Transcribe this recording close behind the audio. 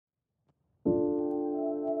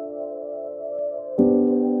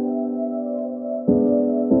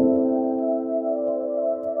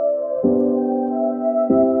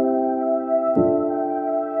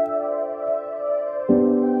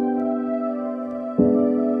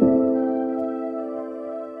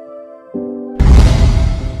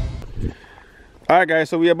Alright guys,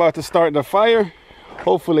 so we're about to start the fire.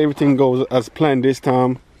 Hopefully everything goes as planned this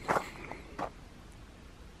time.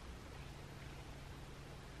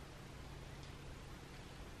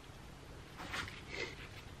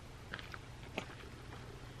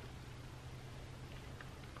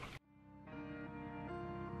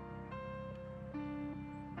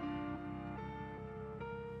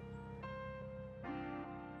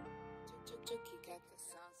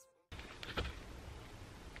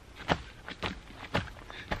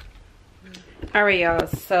 All right, y'all,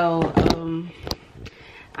 so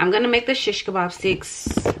I'm gonna make the shish kebab sticks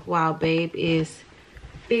while Babe is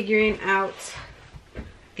figuring out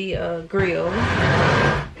the grill.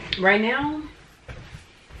 Right now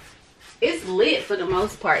it's lit for the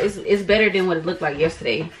most part. It's better than what it looked like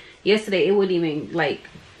yesterday. Yesterday it wouldn't even like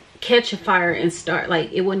catch a fire and start,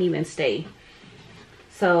 like it wouldn't even stay.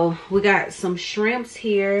 So we got some shrimps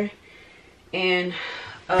here, and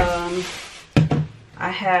I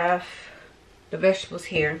have the vegetables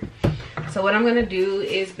here. So what I'm gonna do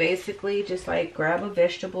is basically just like grab a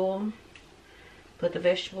vegetable, put the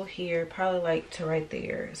vegetable here, probably like to right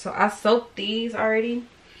there. So I soaked these already,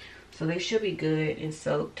 so they should be good and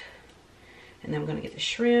soaked. And then I'm gonna get the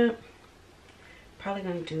shrimp. Probably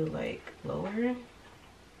gonna do like lower,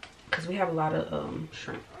 because we have a lot of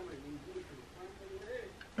shrimp.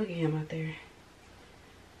 Look at him out there.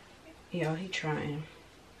 Yo, he trying.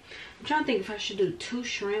 I'm trying to think if I should do 2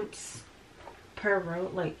 shrimps per row,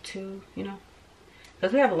 like 2, you know,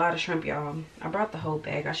 because we have a lot of shrimp, y'all. I brought the whole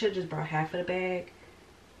bag. I should have just brought half of the bag,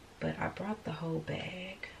 but I brought the whole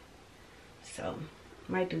bag. So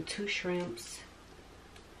might do 2 shrimps,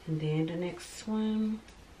 and then the next one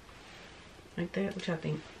like that. What y'all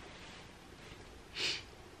think?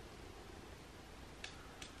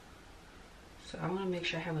 So I want to make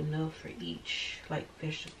sure I have enough for each, like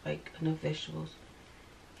enough vegetables,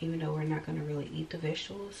 even though we're not gonna really eat the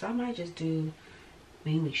vegetables. So I might just do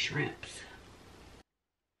mainly shrimps.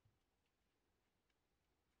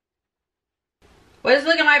 What is it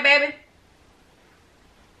looking like, baby?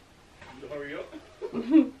 You hurry up.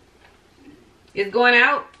 It's going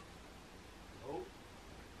out? Oh.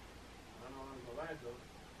 I don't know how to light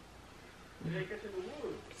though. It ain't catching the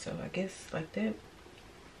wood. So I guess like that.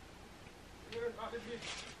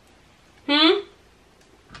 Hmm?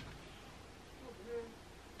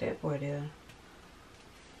 That boy there.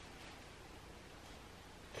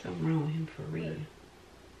 Something wrong with him for real.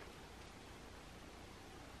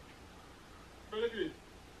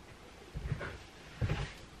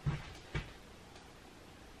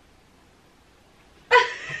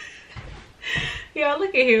 Y'all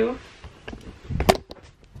look at him.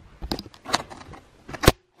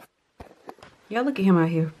 Y'all look at him out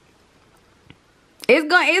here. It's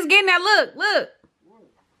getting there. Look.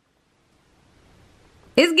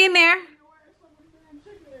 It's getting there.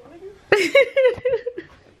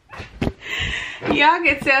 Y'all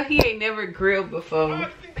can tell he ain't never grilled before.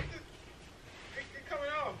 It's coming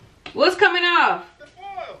off. What's coming off? The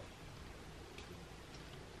foil.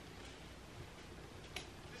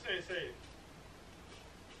 This ain't safe.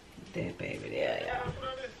 That baby there, Yeah, y'all. put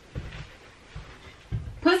on this.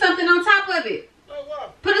 Put something on top of it. Oh,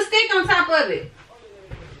 what? Put a stick on top of it.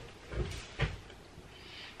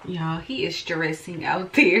 Y'all, he is stressing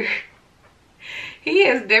out there. He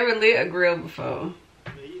has never lit a grill before. I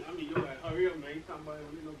mean, you like, hurry up, man. You talking about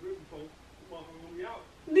it, no grill before. Come on, I'm gonna be out.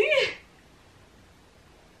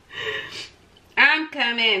 I'm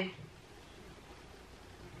coming.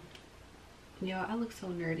 Y'all, I look so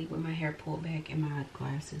nerdy with my hair pulled back and my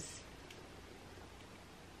glasses.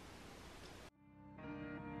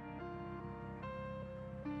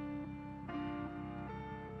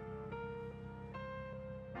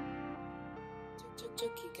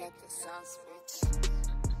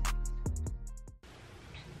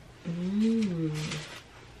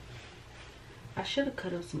 I should have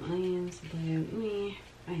cut up some onions, but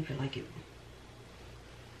I ain't feel like it.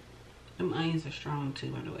 Them onions are strong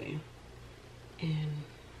too, by the way. And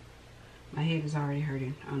my head is already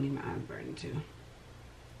hurting. I don't need my eyes burning too.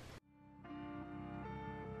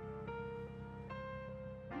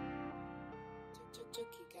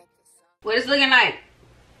 What is it looking like?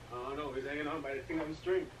 I don't know. It's hanging on by the thing on the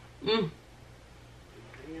string. Mm.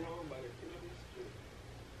 It's hanging on by the thing on the string.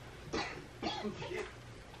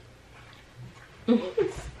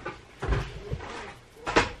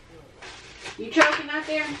 You choking out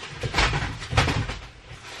there?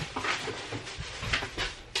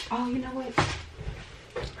 Oh, you know what?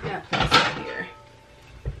 I got plastic here.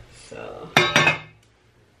 So,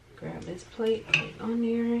 grab this plate, put it on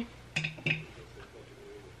there.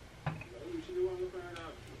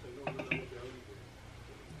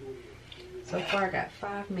 So far I got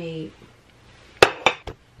 5 made.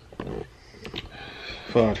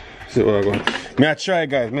 Fine. See what I go. May I try,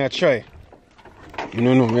 guys? May I try?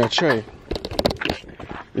 No, may I try?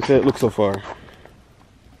 Look how it looks so far.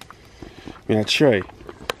 May I try?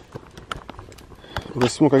 The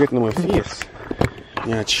smoke I get in my face.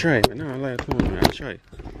 May I try? No, I like it. May I try?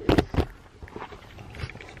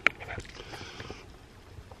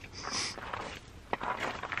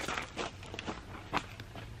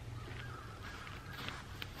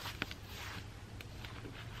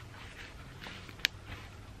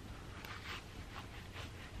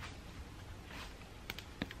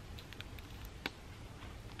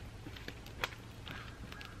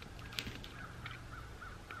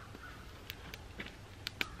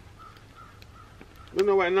 Don't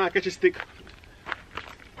know why not catch a stick.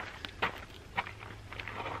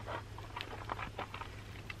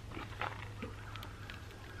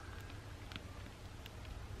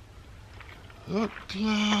 Look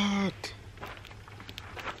that.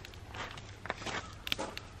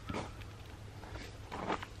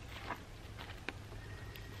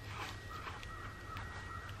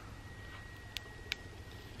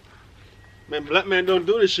 Man, black man don't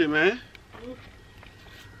do this shit, man.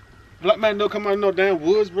 Black man don't come out of no damn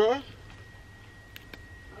woods, bro.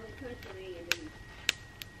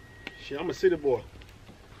 Shit, I'm a city boy.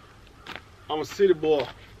 I'm a city boy.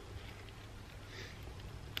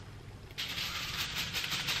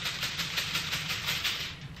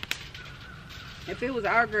 If it was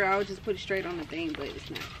our girl, I would just put it straight on the thing, but it's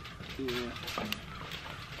not. Yeah.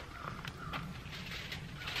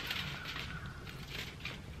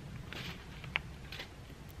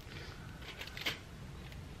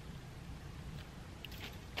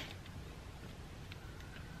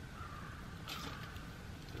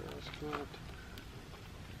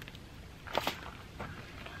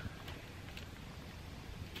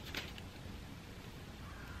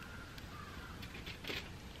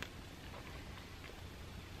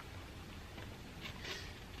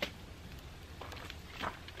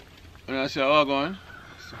 And I said, "Oh, going."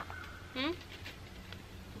 Hmm?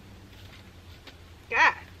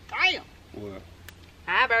 God damn. What?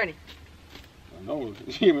 Hi, Bernie. I know.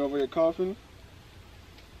 You hear me over here coughing?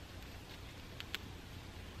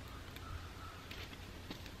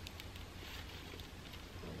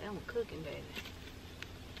 That one cooking, baby.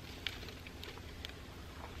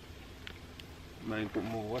 Man, put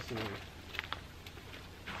more what's in there.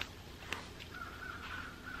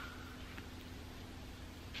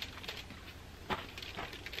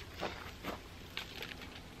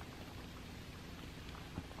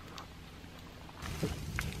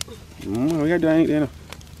 We got to do anything.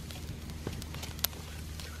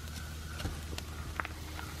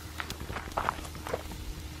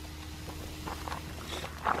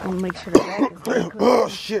 I want to make sure the back is getting cooked. Oh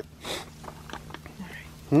shit!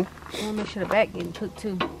 I want to make sure the back getting cooked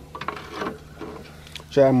too.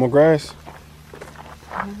 Should I have more grass?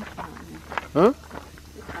 Huh? It's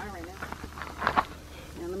fine right now.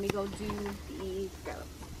 Now let me go do the scallops.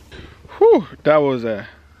 Whew! That was like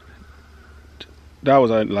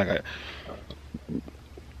a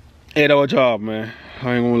 8-hour job, man.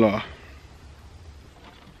 I ain't gonna lie.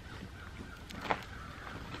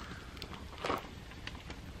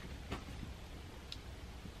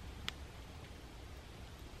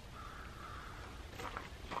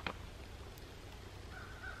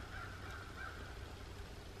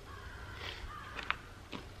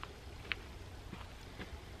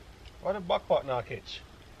 Why the back part not catch?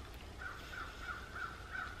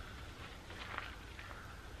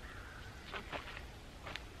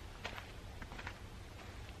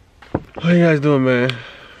 How you guys doing, man?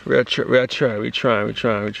 We trying.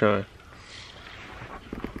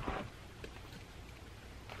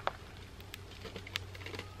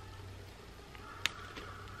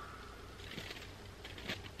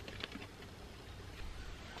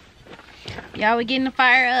 Y'all, we getting the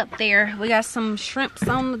fire up there. We got some shrimps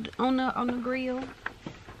on the grill.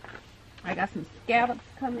 I got some scallops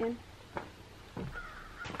coming.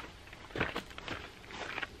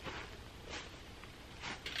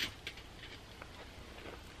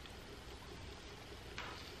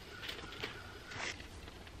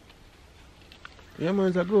 Yeah, man,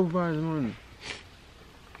 it's a good vibe, man.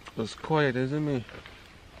 It's quiet, isn't it?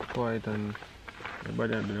 Quiet and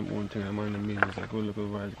everybody doing their own thing. I'm on the meal. It's a good little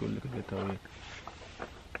vibe, good little getaway.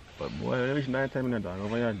 But boy, it's night time in the dark.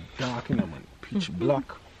 Over here, dark in the man. Pitch black.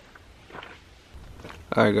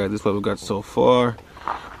 Alright, guys, this is what we got so far.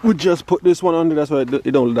 We just put this one under, that's why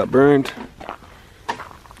it don't look that burnt.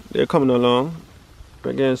 They're coming along.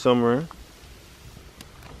 We're getting somewhere.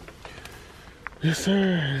 Yes,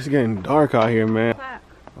 sir. It's getting dark out here, man.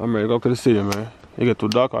 I'm ready to go to the city, man. It get too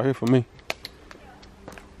dark out here for me.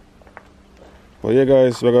 Well, yeah,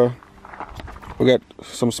 guys, we got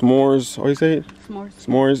some s'mores. What you say it? S'mores.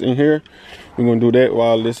 S'mores in here. We're gonna do that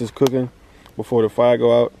while this is cooking before the fire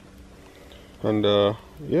go out. And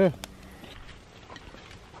yeah.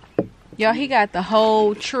 Y'all, he got the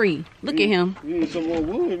whole tree. Look at him. We need some more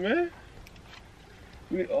wood, man.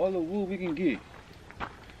 We need all the wood we can get.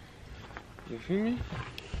 You feel me?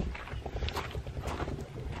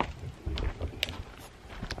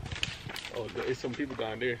 Oh, there's some people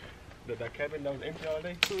down there. That cabin that was empty all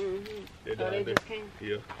day? Mm-hmm. They're Oh, down they there. just came?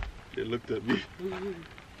 Yeah. They looked at me. Mm-hmm.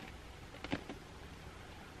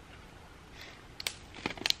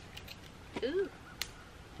 Ooh.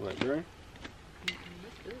 What, girl? That's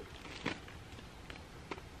good.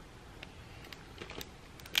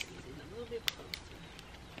 A little bit closer.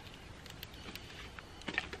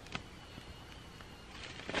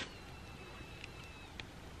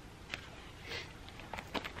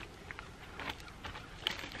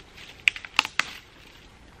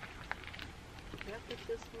 Can I put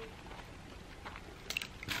this one?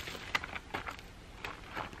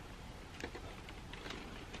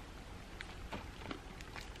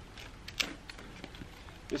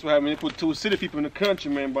 This is what happened when they put two city people in the country,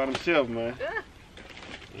 man, by themselves, man. Ah.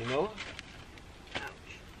 You know? Ouch.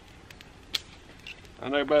 I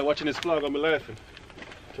know everybody watching this vlog gonna be laughing.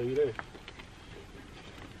 Tell you that.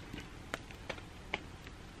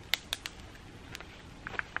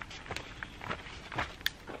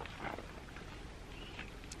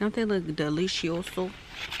 Don't they look delicioso?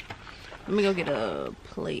 Let me go get a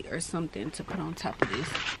plate or something to put on top of this.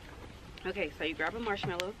 Okay, so you grab a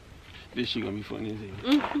marshmallow. This shit gonna be funny as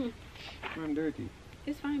hell. I'm dirty.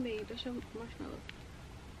 It's fine, babe. That's your marshmallow.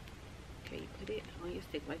 Okay, you put it on your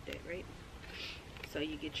stick like that, right? So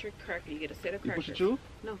you get your cracker. You get a set of You crackers. push it through?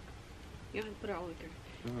 No, you don't have to put it all the way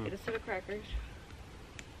through. Get a set of crackers.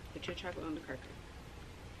 Put your chocolate on the cracker.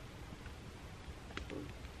 Boom.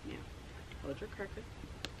 Now, hold your cracker.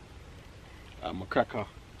 I'm a cracker.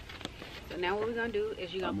 So now what we're gonna do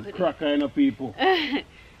is you're gonna I'm put a cracker in the people.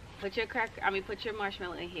 put your cracker. Put your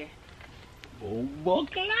marshmallow in here.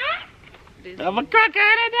 This I'm a cracker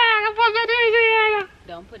in the dog.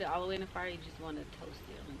 Don't put it all the way in the fire. You just want to toast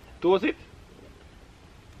it on top. Toast it.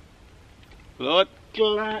 Blood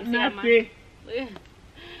clot, nasty.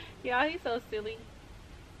 Y'all, he's so silly.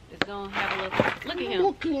 It's gonna have a little. Look at him.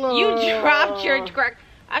 You dropped your crack.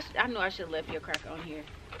 I know I should have left your cracker on here.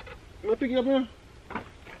 Let me pick you up here.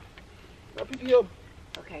 I'll pick you up.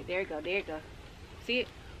 Okay, there you go. There you go. See it?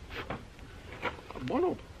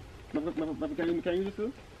 Bueno. Can you use this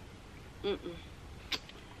too?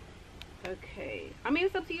 Okay.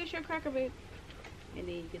 It's up to you. It's your cracker, babe. And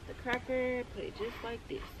then you get the cracker, put it just like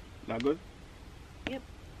this. Not good? Yep.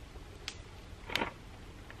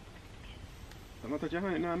 I'm gonna touch your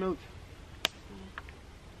hand now, melt.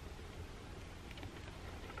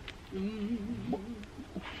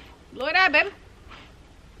 Blow it out, baby.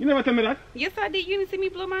 You never tell me that. Yes, I did. You didn't see me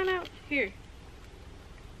blow mine out. Here.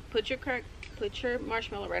 Put your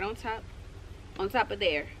marshmallow right on top of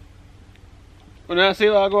there. When I say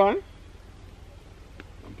I'll go on.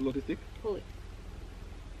 I'll blow the stick. Pull it.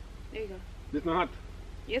 There you go. This not hot.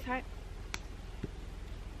 Yes, hot.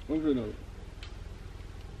 What's going on?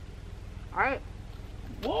 Alright.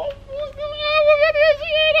 Whoa,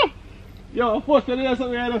 yo, first tell you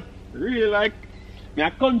something, I really like me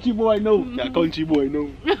a country boy now. Me a country boy now.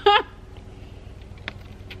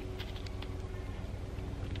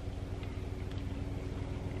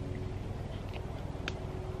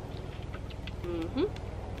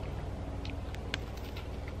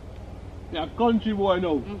 Me a country boy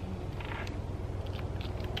now.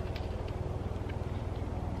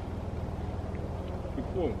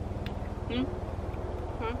 Before.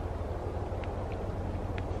 Huh?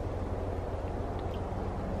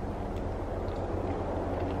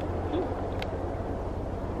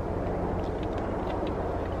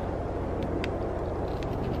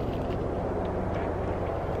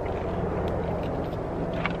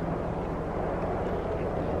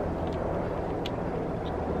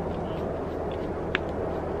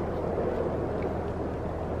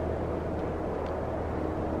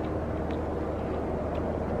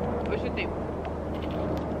 What you think?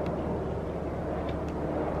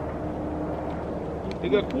 They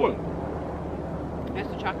got cool. That's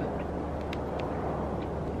the chocolate.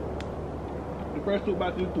 The first two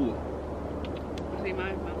back to the two. See,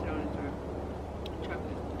 mine's melted on its own.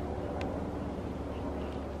 Chocolate.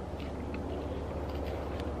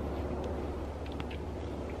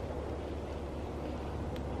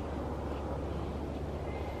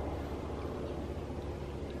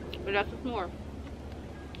 But that's just more.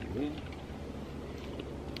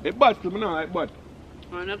 It buds to me now, like bud.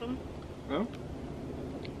 Want another one? Huh?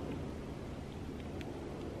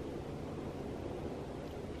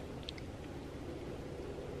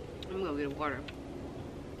 I'm gonna get water.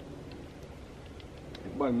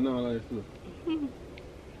 It buds now, like this. Can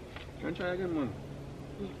I try again, man?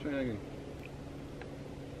 Try again.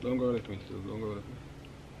 Don't go this way, still. Don't go this way.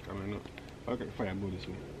 Come on, no. Okay, fire blow this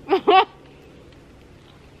way.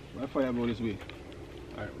 Why fire blow this way?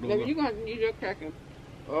 Alright, blow. You're gonna use your cracker.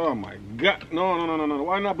 Oh my god. No.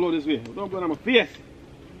 Why not blow this way? Don't blow on my face.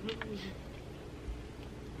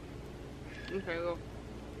 Okay, go.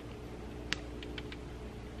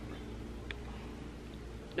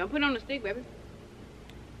 Don't put it on the stick, baby.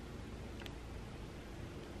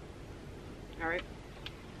 Alright.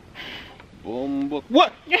 Boom, boom.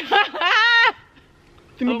 What?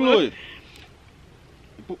 Can you blow it?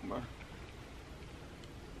 Put my...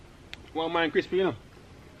 Want mine crispy, you know?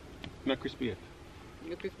 Not crispy yet.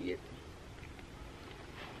 Not crispy yet.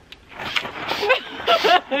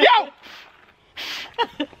 Yo!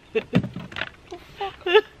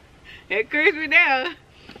 It crispy down.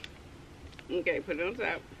 Okay, put it on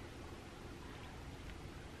top.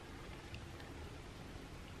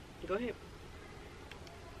 Go ahead.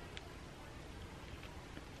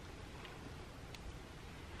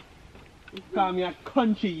 Call me a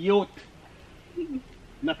country youth,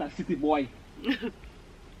 not a city boy.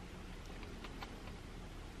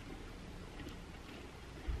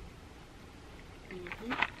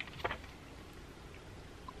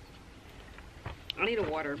 I need a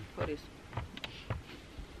water. Hold this.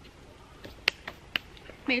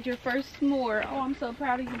 Made your first s'more. Oh, I'm so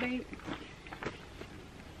proud of you, babe.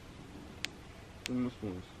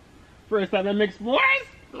 First time I make s'mores?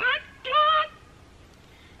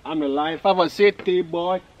 I'm the life of a city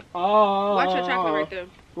boy. Oh. Watch your chocolate right there.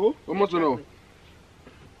 Who? How much you know?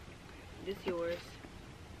 This yours.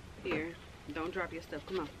 Here. Don't drop your stuff.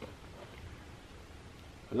 Come on.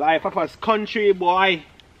 Life of a country boy.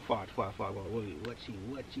 Fart. What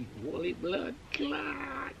she, holy blood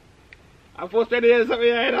clot. I'm supposed to do something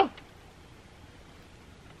here, you know.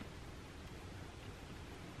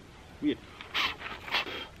 Wait.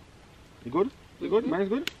 You good? You good? Mine's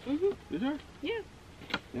good? You sure? Yeah.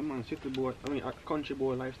 Yeah, man, city boy. I mean, a country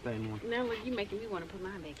boy lifestyle, man. Now look, you making me want to put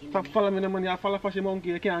mine back in. Stop following me, man. You follow fashion monkey.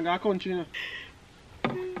 You can't go country, you know.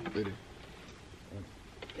 Ready?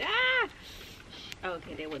 Ah!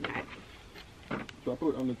 Okay, that was not. So I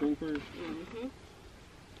put it on the thing first.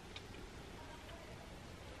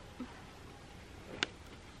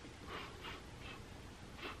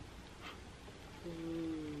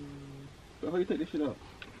 So how you take this shit out?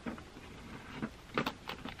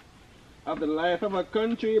 Of the life of a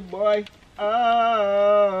country boy.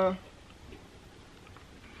 Ah.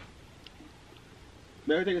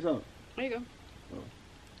 There, take this out. There you go. Oh.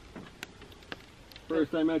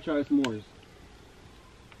 First time I try s'mores.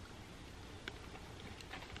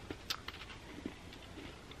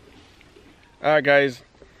 Alright guys,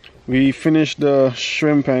 we finished the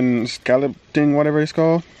shrimp and scallop thing, whatever it's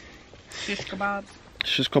called. Shish kebabs.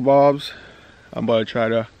 Shish kebabs. I'm about to try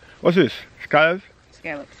the, what's this? Scallops?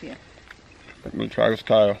 Scallops, yeah. Let me try this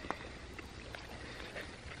style.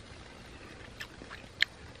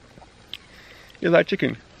 You like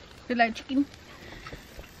chicken? You like chicken?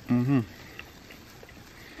 So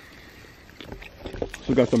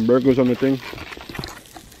we got some burgers on the thing.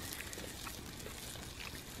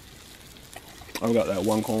 I've got that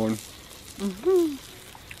one corn.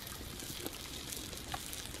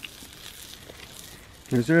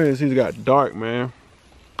 It's serious, he's got dark, man.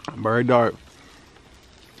 Very dark.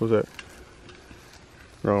 What's that?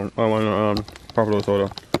 No, I want poppy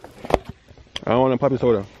soda. I don't want a poppy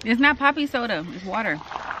soda. It's not poppy soda. It's water.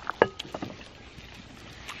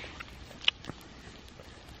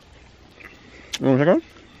 You want to check out?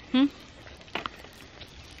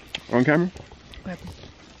 On camera? Pepper.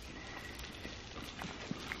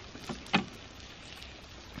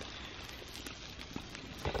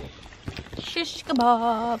 Shish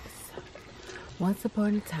kebabs. Once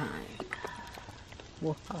upon a time,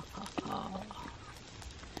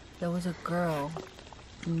 there was a girl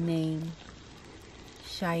named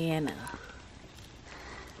Cheyenne.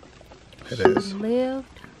 It She is.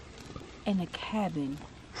 lived in a cabin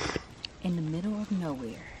in the middle of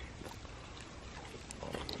nowhere.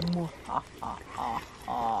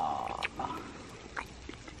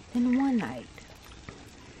 Then one night,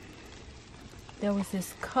 there was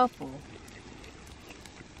this couple.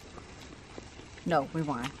 No,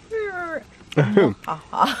 rewind.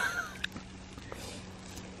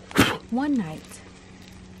 One night,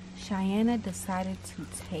 Cheyenne decided to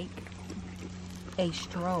take a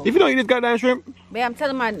stroll. If you don't eat this goddamn shrimp. Man, I'm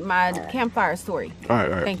telling my campfire story. All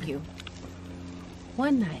right. Thank you.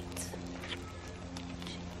 One night,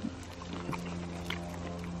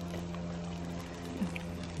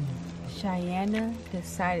 Cheyenne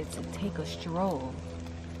decided to take a stroll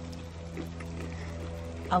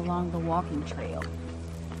along the walking trail.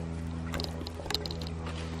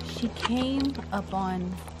 She came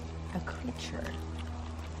upon a creature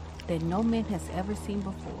that no man has ever seen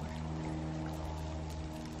before.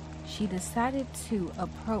 She decided to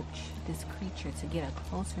approach this creature to get a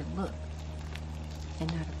closer look, and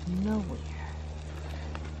out of nowhere,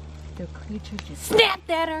 the creature just snapped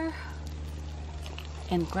at her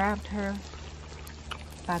and grabbed her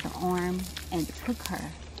by the arm and took her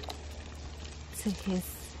to his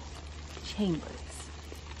chambers.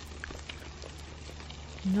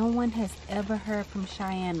 No one has ever heard from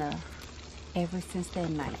Cheyenne ever since that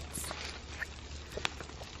night.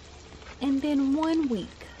 And then one week,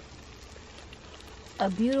 a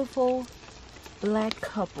beautiful black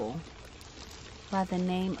couple by the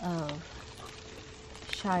name of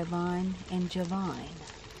SyVon and Javon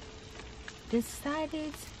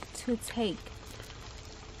decided to take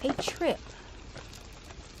a trip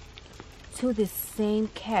to this same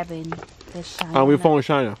cabin that Cheyenne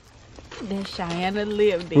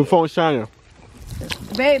lived in. We phone China.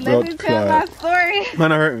 Babe, let me tell my story. Man,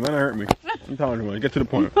 that hurt me. I'm talking to you, man. Get to the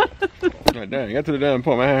point. God damn, get to the damn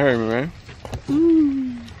point, man. That hurt me, man.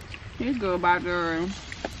 You go about there.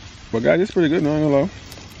 But guys, it's pretty good, no, I ain't gonna lie.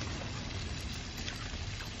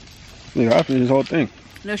 Nigga, I finished this whole thing.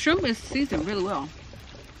 The shrimp is seasoned really well.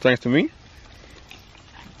 Thanks to me.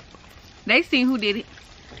 They seen who did it.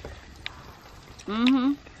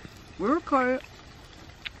 We recorded.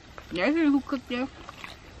 They seen who cooked it.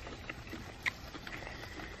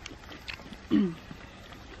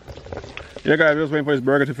 Yeah, guys, we're just waiting for this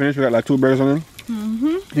burger to finish. We got like 2 burgers on them.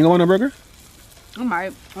 You don't want a burger? I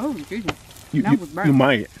might. Oh, Jesus. You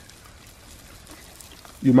might.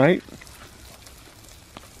 You might?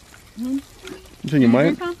 You said you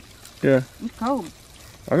might? Yeah. It's cold.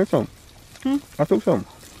 I got some. I took some.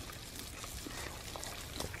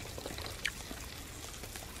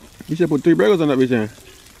 You should put 3 burgers on that bitch then.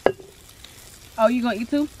 Oh, you gonna eat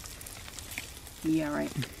 2? Yeah,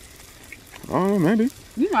 right. Oh, maybe.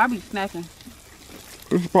 You know I be snacking.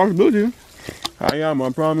 It's a possibility. I am, I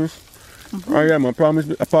promise. I am, I promise.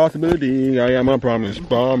 A possibility. I am, I promise.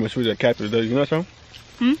 Promise with that capital does. You know something?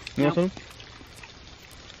 You know something?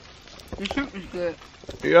 The shrimp is good.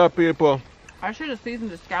 Yeah, people. I should have seasoned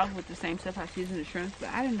the scallops with the same stuff I seasoned the shrimps, but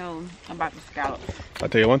I didn't know about the scallops. I'll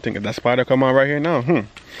tell you one thing. If that spider come on right here now,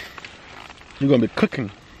 you're going to be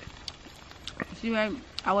cooking. See, babe,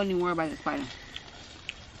 I wasn't even worried about the spider.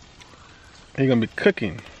 You're going to be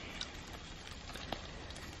cooking.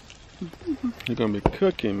 You're going to be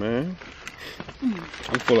cooking, man.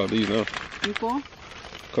 I'm full of these now. You full?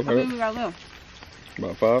 Cup How right many up. we got left?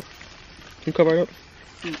 About 5. Can you cup right up?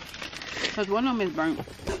 Because one of them is burnt.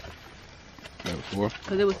 That was 4.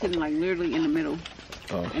 Because it was sitting like literally in the middle.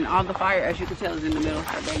 Oh. And all the fire, as you can tell, is in the middle.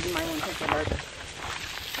 So babe, you might want to take the burger.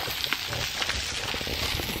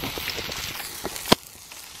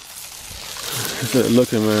 Good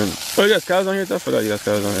looking, man. Oh, you got scallops on here? I forgot you got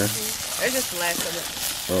scallops on here. It's just the last of it.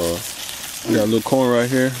 Oh. We got a little corn right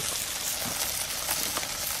here.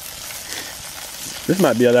 This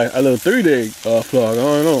might be like a little 3-day vlog. I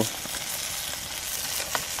don't know.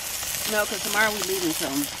 No, because tomorrow we leaving, so.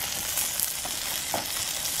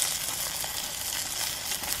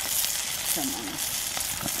 Come on.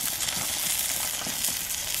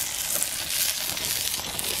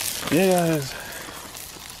 Yeah, guys.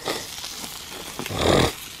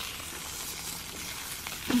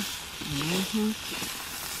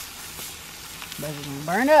 Baby's gonna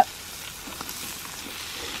burn up.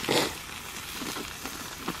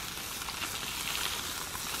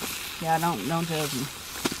 Y'all don't judge me.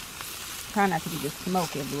 Try not to get this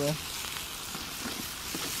smoke everywhere.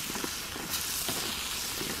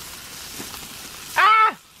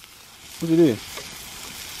 Ah! What you did?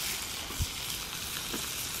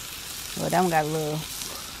 Well, that one got a little.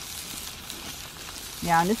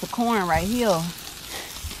 Yeah, and this is corn right here.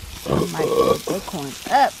 I might put that corn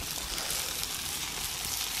up.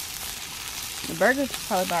 The burger's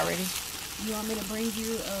probably about ready. You want me to bring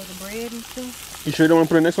you the bread and stuff? You sure you don't want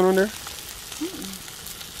to put the next one on there?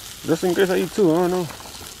 Just in case I eat 2, I don't know.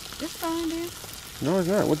 It's fine, dude. No, it's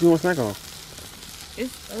not. What do you want to snack on?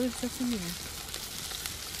 It's other stuff in here.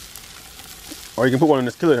 Or you can put one in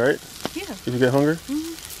the skillet, right? Yeah. If you get hungry? It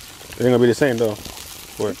ain't going to be the same, though.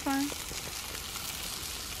 What? It's fine.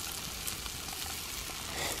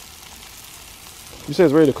 You said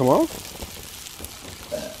it's ready to come off?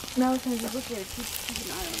 No, so just look at it. Keep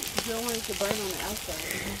an eye on it. You don't want it to burn on the outside.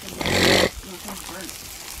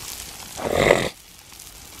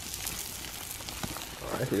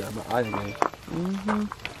 I actually got my eye again.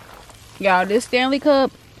 Y'all, this Stanley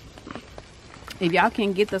Cup, if y'all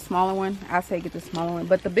can get the smaller one, I say get the smaller one.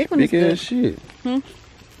 But the big one is Big good. ass shit.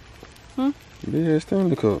 Big ass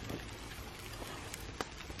Stanley Cup.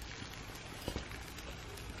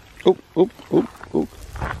 Oop, oop, oop, oop.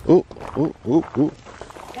 Oop, oop, oop, oop.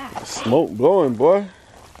 God. Smoke blowing, boy.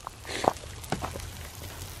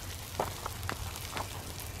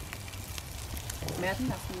 Man, I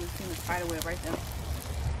think I've seen the spider web right there.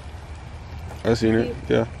 I seen it,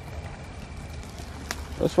 yeah.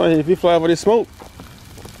 That's fine if he fly over this smoke.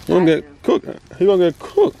 He gonna get cooked. He gonna get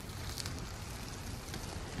cooked.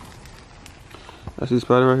 I see the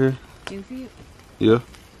spider right here. You see it? Yeah.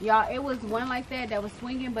 Y'all, it was one like that was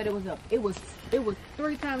swinging, but it was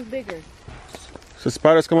 3 times bigger. So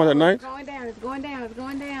spiders come out at night? It's going down, it's going down, it's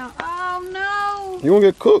going down. Oh no! You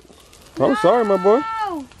gonna get cooked. I'm sorry, my boy.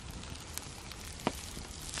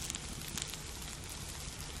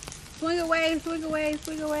 Swing away, swing away,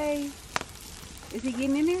 swing away. Is he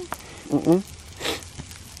getting in there?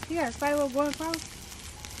 He got a spider web going across.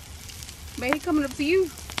 Man, he coming up to you.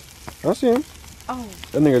 I see him. Oh.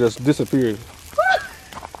 That nigga just disappeared.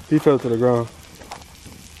 He fell to the ground.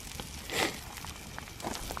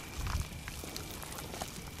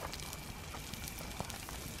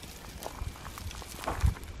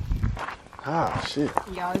 Ah, shit.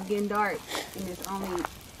 Y'all, it's getting dark, and it's only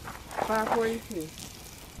 5:42.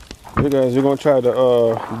 You guys, we're gonna try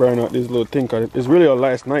to burn out this little thing, cause it's really our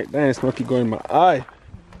last night. Dang, smoke keep going in my eye.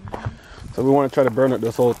 So we want to try to burn out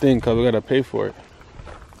this whole thing, cause we gotta pay for it.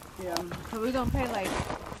 Yeah. So we're gonna pay like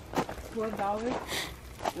 $12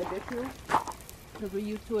 additional, because we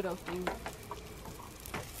use 2 of those things.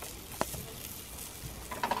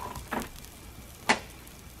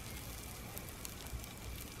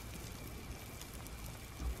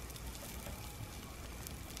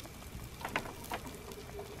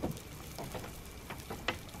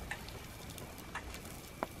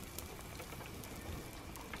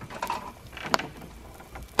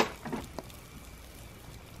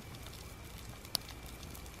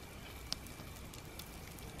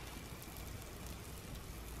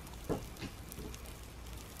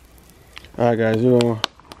 Alright guys, I'm gonna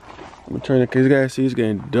turn it, cause you guys see it's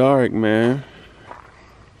getting dark, man.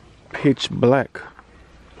 Pitch black.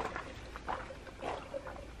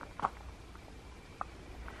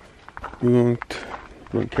 We're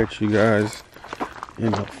gonna catch you guys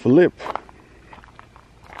in a flip.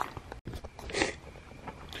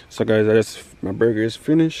 So guys, my burger is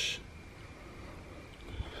finished.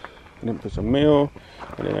 And then put some mayo,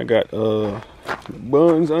 and then I got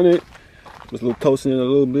buns on it. Just a little toasting it a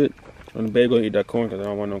little bit. On the bagel, eat that corn because I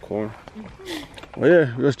don't want no corn. Well,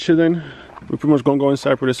 yeah, we're just chilling. We're pretty much gonna go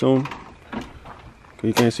inside pretty soon. Cause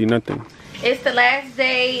you can't see nothing. It's the last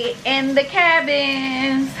day in the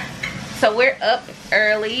cabins. So we're up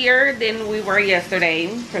earlier than we were yesterday,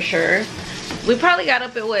 for sure. We probably got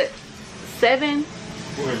up at what, 7?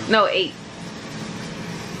 No, 8.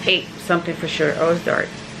 8 something for sure. Oh, it's dark.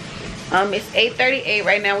 It's 8:38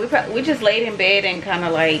 right now. We just laid in bed and kind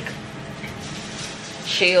of like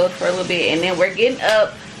chilled for a little bit, and then we're getting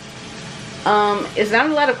up. It's not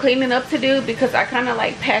a lot of cleaning up to do because I kind of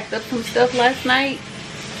like packed up some stuff last night.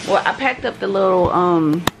 Well, I packed up the little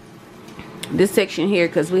this section here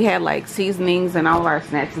because we had like seasonings and all of our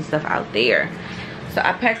snacks and stuff out there. So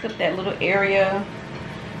I packed up that little area.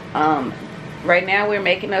 Right now we're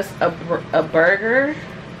making us a burger.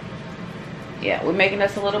 Yeah, we're making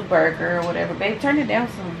us a little burger or whatever. Babe, turn it down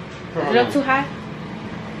some. Is it up too high?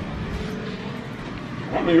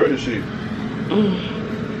 I'm in ready to see.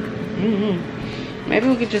 Maybe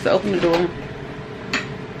we could just open the door.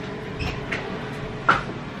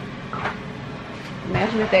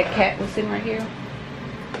 Imagine if that cat was sitting right here.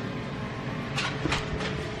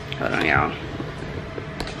 Hold on, y'all.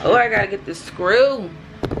 Oh, I gotta get this screw.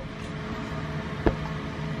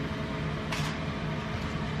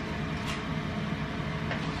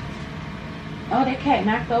 Oh, that cat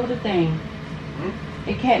knocked over the thing.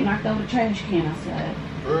 That cat knocked over the trash can outside.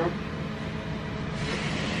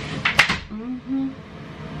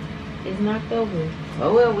 It's knocked over.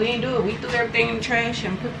 Oh well, we didn't do it. We threw everything in the trash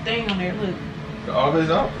and put the thing on there. Look. All this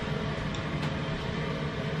out.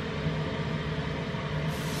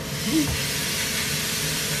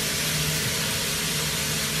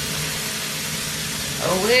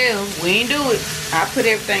 Oh well, we ain't do it. I put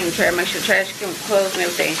everything in the trash, make sure the trash can close and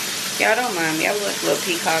everything. Y'all don't mind me. I look like a little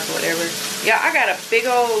peacock or whatever. Y'all, I got a big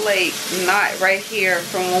old like knot right here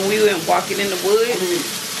from when we went walking in the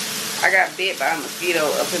woods. I got bit by a mosquito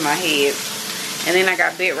up in my head. And then I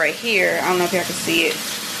got bit right here. I don't know if y'all can see it.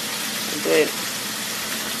 But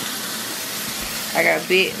I got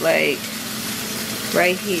bit like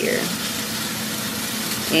right here.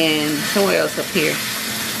 And somewhere else up here.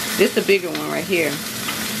 This is the bigger one right here.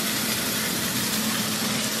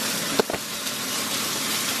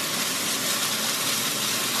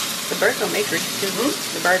 The burger's gonna make grease too.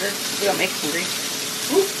 The burger, we're gonna make some grease.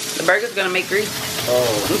 The burger's gonna make grease.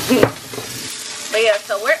 Oh. But yeah,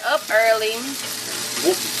 so we're up early. I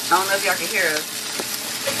don't know if y'all can hear us.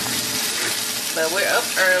 But we're up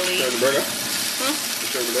early. Show the burger?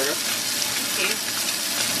 Show the burger? Okay.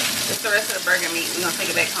 That's the rest of the burger meat. We're gonna take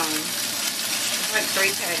it back home. There's like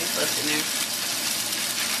 3 patties left in there.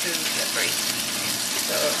 2, 3.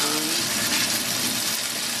 So,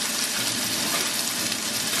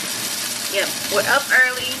 yep, we're up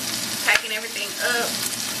early, packing everything up.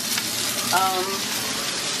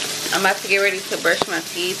 I'm about to get ready to brush my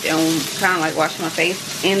teeth and kind of like wash my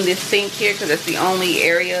face in this sink here because that's the only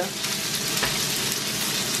area.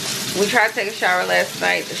 We tried to take a shower last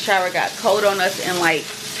night. The shower got cold on us in like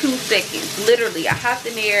 2 seconds. Literally, I hopped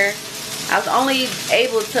in there. I was only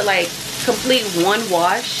able to like complete 1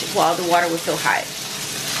 wash while the water was so hot.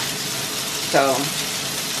 So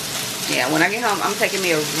yeah, when I get home, I'm taking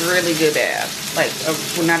me a really good bath. Like,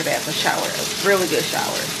 well, not a bath, a shower. A really good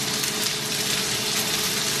shower.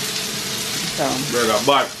 So, Burger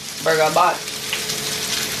box. Burger box.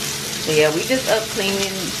 So yeah, we just up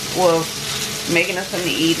cleaning, well, making us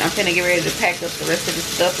something to eat. I'm finna get ready to pack up the rest of the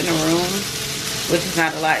stuff in the room, which is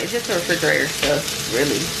not a lot. It's just the refrigerator stuff,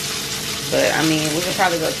 really. But I mean, we could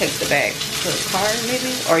probably go take the bag to the car,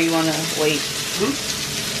 maybe? Or you wanna wait? You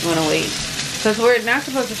wanna wait? Because we're not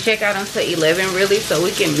supposed to check out until 11, really, so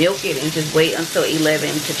we can milk it and just wait until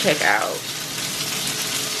 11 to check out.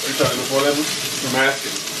 Are you talking before 11? I'm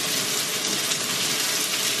asking.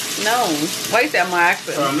 No. Why you say I'm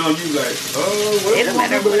asking? No, you like, oh, It don't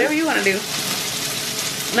matter, whatever you want to do.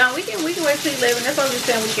 No, we can wait till 11. That's what I was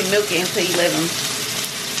saying, we can milk it until 11.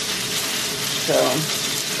 So,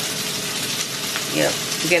 yep,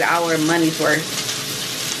 get our money's worth.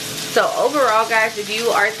 So overall, guys, if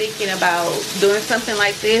you are thinking about doing something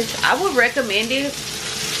like this, I would recommend it.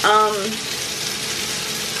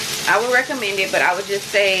 I would recommend it, but I would just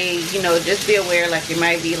say, you know, just be aware, like there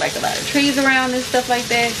might be like a lot of trees around and stuff like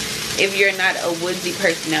that if you're not a woodsy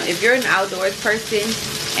person. Now, if you're an outdoors person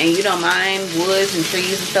and you don't mind woods and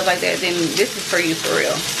trees and stuff like that, then this is for you for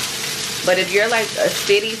real. But if you're like a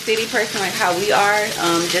city person like how we are,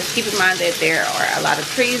 just keep in mind that there are a lot of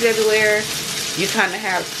trees everywhere. You kind of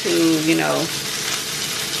have to, you know,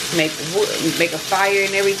 make a fire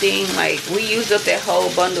and everything. Like, we used up that whole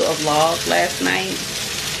bundle of logs last night,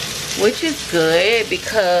 which is good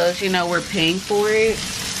because, you know, we're paying for it.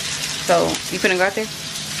 So, you finna go out there?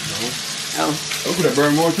 No. Oh. I could have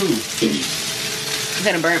burned more too. You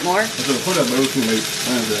finna burn more? I could have put that, but it was too late.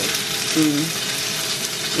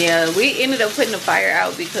 Yeah, we ended up putting the fire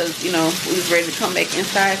out because, you know, we was ready to come back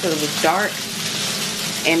inside because it was dark.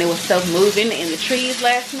 And it was stuff moving in the trees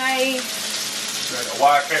last night. Like a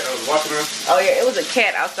wild cat that was watching us? Oh yeah, it was a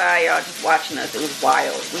cat outside, y'all, just watching us. It was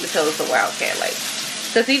wild. We could tell it's a wild cat, like,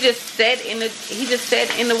 cause he just sat in the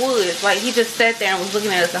woods, like he just sat there and was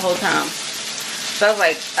looking at us the whole time. So I was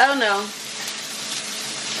like, oh no,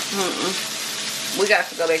 we got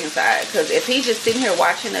to go back inside. Cause if he's just sitting here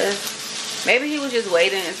watching us, maybe he was just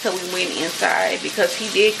waiting until we went inside, because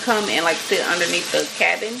he did come and like sit underneath the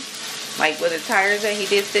cabin, like where the tires are. He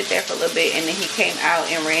did sit there for a little bit, and then he came out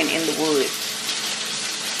and ran in the woods.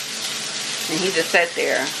 And he just sat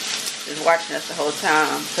there, just watching us the whole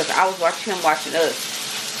time. Because I was watching him watching us.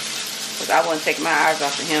 Because I wasn't taking my eyes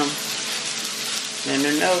off of him.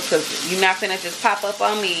 No. Because you're not finna just pop up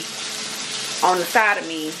on me, on the side of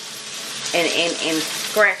me, and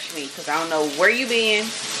scratch me. Because I don't know where you been,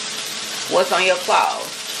 what's on your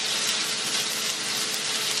claws.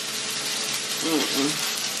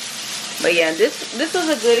 But yeah, this was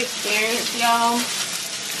a good experience, y'all.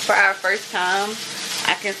 For our first time,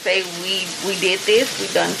 I can say we did this.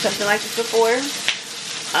 We've done something like this before.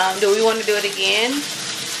 Do we want to do it again?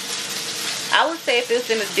 I would say if it's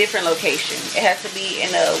in a different location. It has to be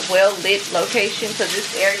in a well-lit location, because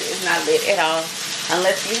this area is not lit at all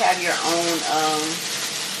unless you have your own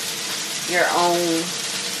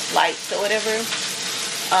lights or whatever.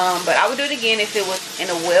 But I would do it again if it was in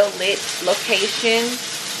a well-lit location,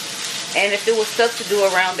 and if it was stuff to do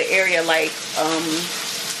around the area, like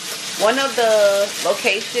one of the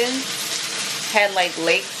locations had like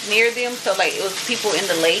lakes near them, so like it was people in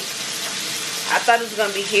the lake. I thought it was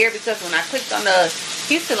gonna be here, because when I clicked on the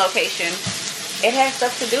Houston location, it had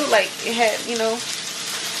stuff to do. Like, it had, you know,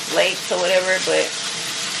 lakes or whatever, but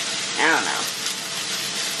I don't know.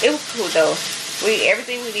 It was cool though.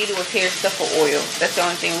 Everything we needed was hair stuff for oil. That's the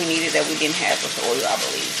only thing we needed that we didn't have was the oil, I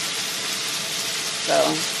believe. So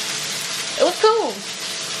it was cool.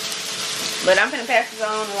 But I'm gonna pass this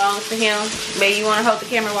on along to him. Maybe you wanna hold the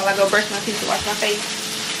camera while I go brush my teeth and wash my face?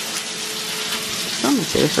 Something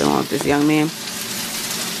seriously wrong with this young man.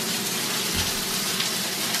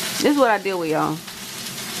 This is what I deal with, y'all.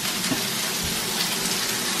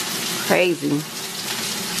 Crazy.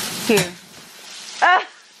 Here. Ah!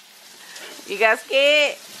 You got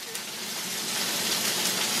scared?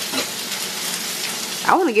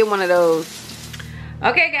 I want to get one of those.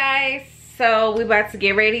 Okay, guys. So we about to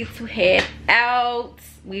get ready to head out.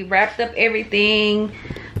 We wrapped up everything.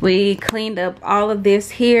 We cleaned up all of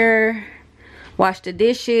this here. Washed the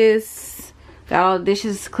dishes. Got all the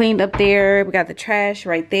dishes cleaned up there. We got the trash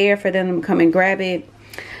right there for them to come and grab it.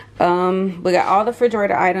 We got all the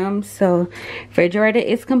refrigerator items, so refrigerator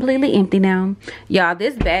is completely empty now, y'all.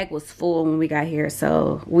 This bag was full when we got here,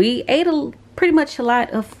 so we ate pretty much a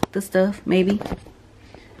lot of the stuff. Maybe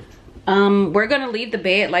we're gonna leave the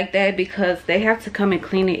bed like that because they have to come and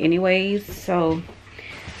clean it anyways, so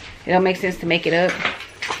it don't make sense to make it up.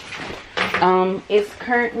 It's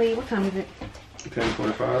currently, what time is it?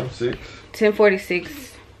 10:45, 6.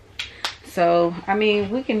 10:46. So I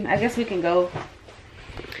mean, I guess we can go.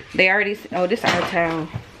 They already, oh, this is our towel.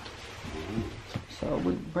 So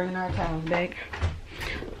we bringing our towels back.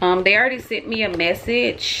 They already sent me a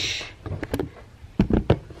message.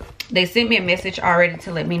 They sent me a message already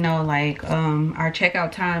to let me know, like, our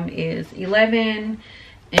checkout time is 11.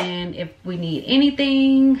 And if we need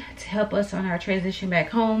anything to help us on our transition back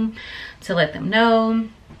home, to let them know.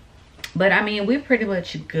 But I mean, we're pretty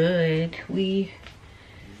much good. You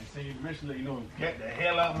know, get the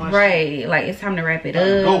hell out my right shit. Like, it's time to wrap it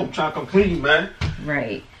up. Go, try to complete, man.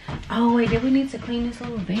 Right. Oh wait, did we need to clean this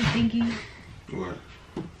little vent thingy? What?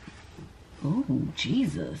 Oh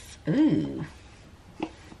Jesus. Ooh.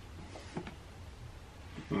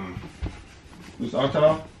 This all cut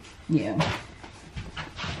off? Yeah.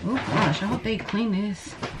 Oh gosh, I hope they clean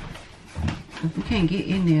this, cause we can't get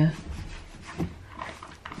in there.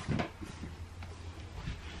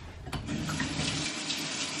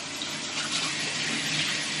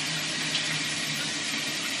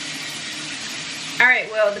 All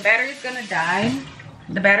right, well, the battery's gonna die.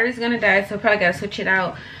 So probably gotta switch it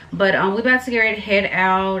out. But we about to get ready to head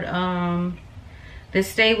out. This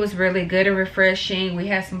stay was really good and refreshing. We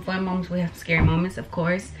had some fun moments, we had some scary moments, of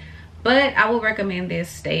course. But I would recommend this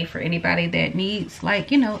stay for anybody that needs,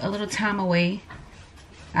 like, you know, a little time away.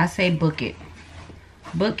 I say book it.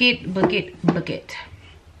 Book it, book it, book it.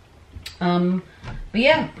 But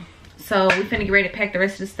yeah, so we finna get ready to pack the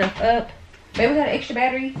rest of the stuff up. Babe, we got an extra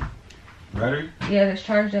battery. Battery? Yeah, that's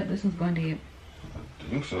charged up. This one's going dead. I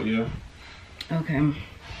think so, yeah. Okay.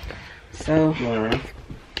 So,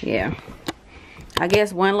 yeah. I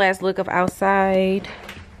guess one last look of outside.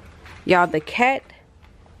 Y'all, the cat,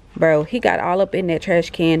 bro, he got all up in that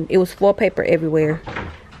trash can. It was floor paper everywhere.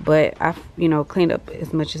 But I, you know, cleaned up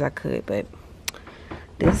as much as I could. But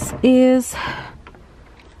this is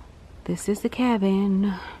the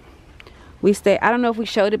cabin. We stayed, I don't know if we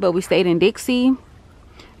showed it, but we stayed in Dixie.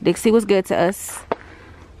 Dixie was good to us.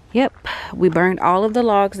 Yep, we burned all of the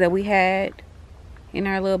logs that we had in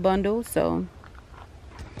our little bundle. So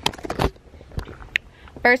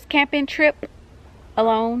first camping trip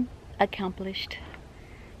alone accomplished.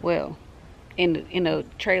 Well, in a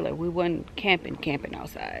trailer. We wasn't camping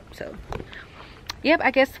outside. So yep, I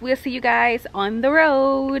guess we'll see you guys on the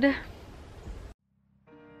road.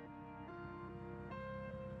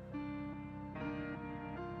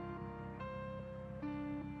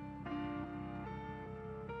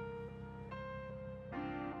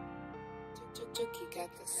 Juki got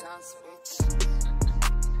the sauce, bitch.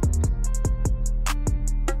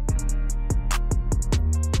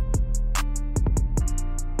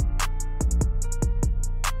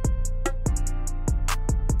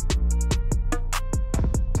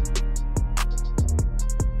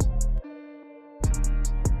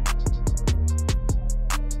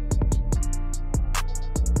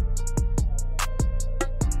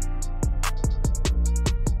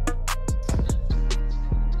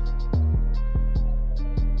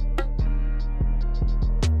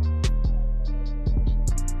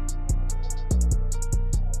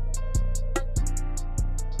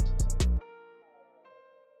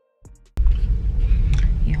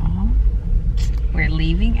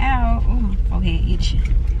 Leaving out. Oh, okay, eat you.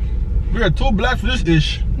 We are too black for this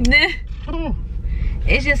dish.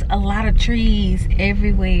 It's just a lot of trees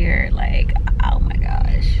everywhere. Like, oh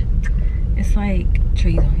It's like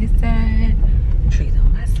trees on his side, trees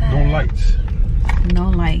on my side. No lights. No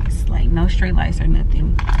lights, like no street lights or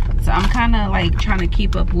nothing. So I'm kind of like trying to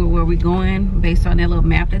keep up with where we're going based on that little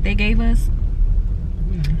map that they gave us.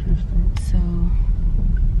 So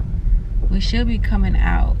we should be coming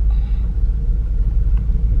out.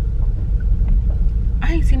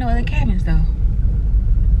 I ain't seen no other cabins though.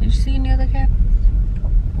 Did you see any other cabins?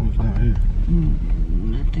 What's down here?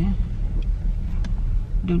 Nothing.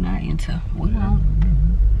 Do not enter. We won't.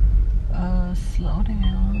 Slow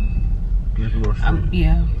down. Let's go straight.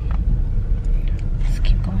 Yeah. Let's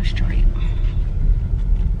keep going straight.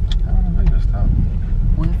 I don't think that's stop.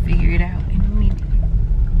 We'll figure it out in a minute.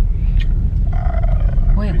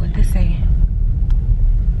 Wait, what this say?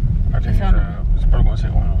 I think it's probably gonna say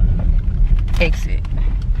one. Exit.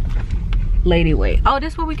 Lady way. Oh,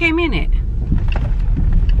 this is where we came in at.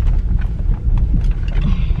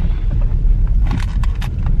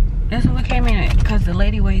 That's where we came in at, cause the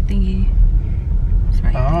lady way thingy.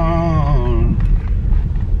 Right.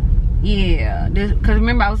 Yeah, cause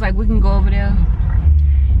remember I was like, we can go over there.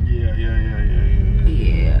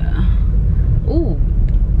 Yeah. Ooh,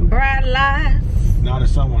 bright lights. Now the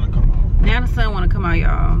sun wanna come out. Now the sun wanna come out,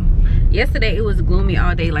 y'all. Yesterday it was gloomy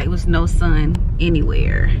all day, like it was no sun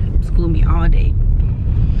anywhere. It was gloomy all day,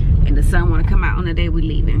 and the sun wanna come out on the day we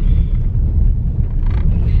leaving.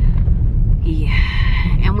 Yeah,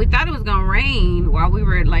 and we thought it was gonna rain while we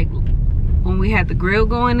were like. When we had the grill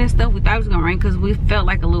going and stuff, we thought it was gonna rain because we felt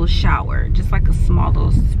like a little shower, just like a small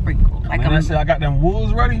little sprinkle. Like I said I got them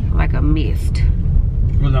wolves ready. Like a mist.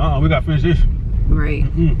 We gotta finish this. Right.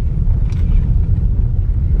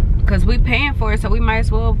 Cause we paying for it, so we might as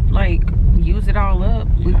well like use it all up.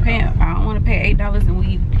 Yeah. We paying. I don't want to pay $8 and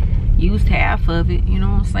we used half of it. You know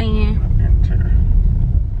what I'm saying?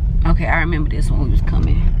 Okay, I remember this when we was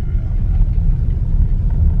coming.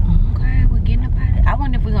 Getting up out of it. I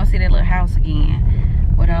wonder if we're gonna see that little house again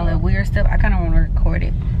with all that weird stuff. I kind of want to record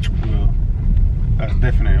it. Well, that's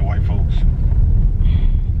definitely white folks.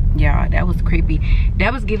 Yeah, that was creepy.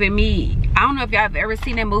 That was giving me, I don't know if y'all have ever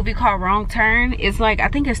seen that movie called Wrong Turn. It's like, I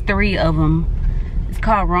think it's 3 of them. It's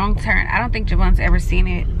called Wrong Turn. I don't think Javon's ever seen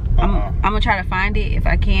it. I'm gonna try to find it. If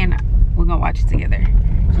I can, we're gonna watch it together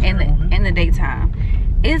in the daytime.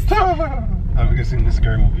 It's I've seen this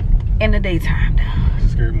scary movie. In the daytime though. It's a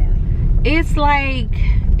scary movie. It's like,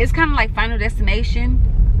 it's kind of like Final Destination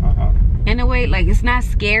in a way. Like, it's not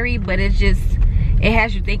scary, but it's just, it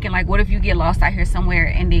has you thinking like, what if you get lost out here somewhere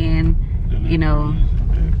and then, you know,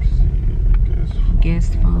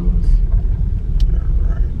 guest phones.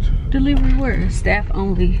 Right. Delivery where? Staff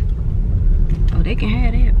only. Oh, they can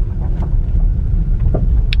have it.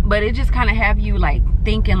 But it just kind of have you like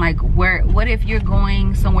thinking like, what if you're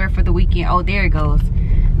going somewhere for the weekend? Oh, there it goes.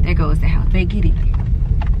 There goes the house. They get it.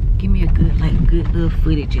 Give me a good little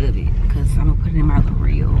footage of it, because I'm gonna put it in my little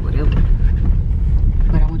reel or whatever.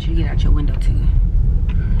 But I want you to get out your window too.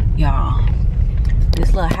 Y'all,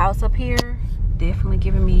 this little house up here definitely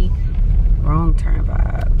giving me Wrong Turn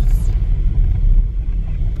vibes.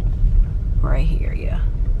 Right here, yeah.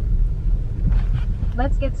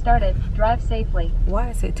 Let's get started. Drive safely.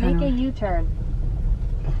 Why is it turn? Make a U-turn.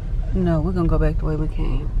 No, we're gonna go back the way we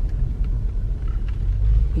came.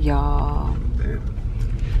 Y'all.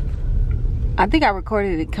 I think I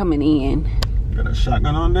recorded it coming in. Got a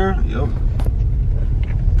shotgun on there? Yep.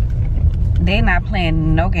 They not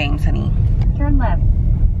playing no games, honey. Turn left.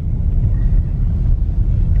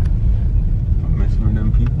 I'm messing with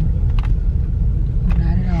them people.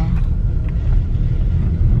 Not at all.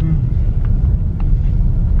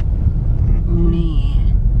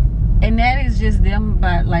 Man. And that is just them,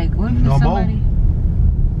 but like, what if no somebody?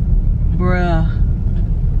 Bruh.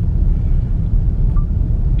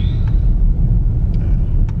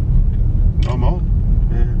 No more?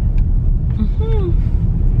 Yeah.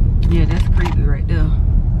 Yeah, that's creepy right there.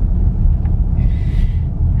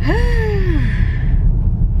 I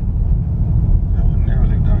would never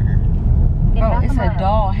live down here. Oh, it's a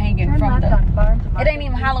doll hanging Turn from left on Farm to it Market ain't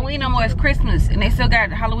even Halloween no more, it's Christmas. And they still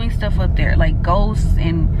got Halloween stuff up there. Like ghosts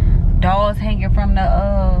and dolls hanging from the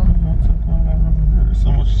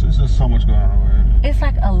There's just so much going on over here. It's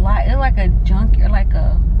like a lot. It's like a junkyard,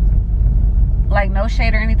 like no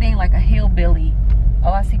shade or anything, like a hillbilly.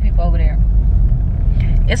 Oh, I see people over there.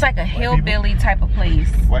 It's like a hillbilly type of place.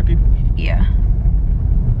 White people? Yeah.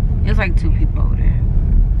 It's like 2 people over there.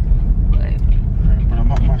 But I'm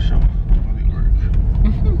off my show.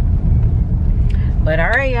 But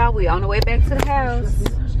alright, y'all, we on the way back to the house.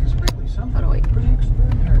 Hold on, wait.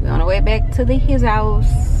 We on the way back to his house.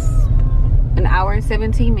 An hour and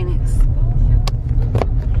 17 minutes.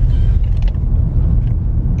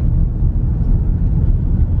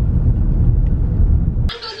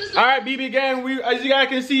 All right, BB gang. We, as you guys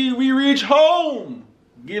can see, we reach home.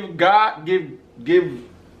 Give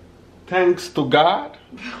thanks to God.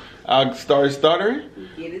 I started stuttering.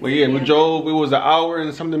 But yeah, we drove. It was an hour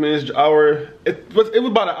and something minutes. It was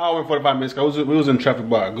about an hour and 45 minutes. Cause we was in traffic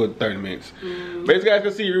about a good 30 minutes. But as you guys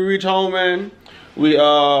can see, we reach home, man. We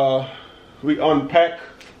unpack.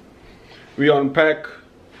 We unpack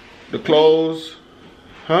the clothes.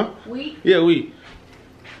 Huh? We? Yeah, we.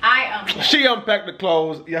 I unpacked. She unpacked the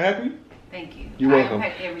clothes. You happy? Thank you. You're welcome.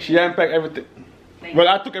 She unpacked everything. Well,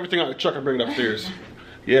 I took everything out of the truck and bring it upstairs.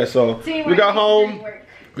 Yeah, so we got home.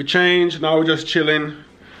 We changed. Now we're just chilling.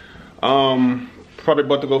 Probably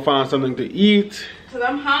about to go find something to eat. Cause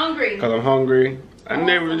I'm hungry. And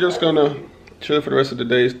then we're just gonna chill for the rest of the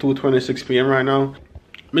day. It's 2:26 p.m. right now.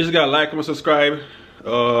 Make sure you gotta like, comment, subscribe.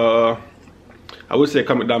 I would say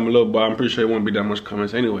comment down below, but I'm pretty sure it won't be that much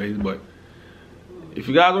comments anyways. But if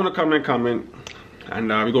you guys wanna comment, and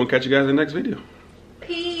we're gonna catch you guys in the next video.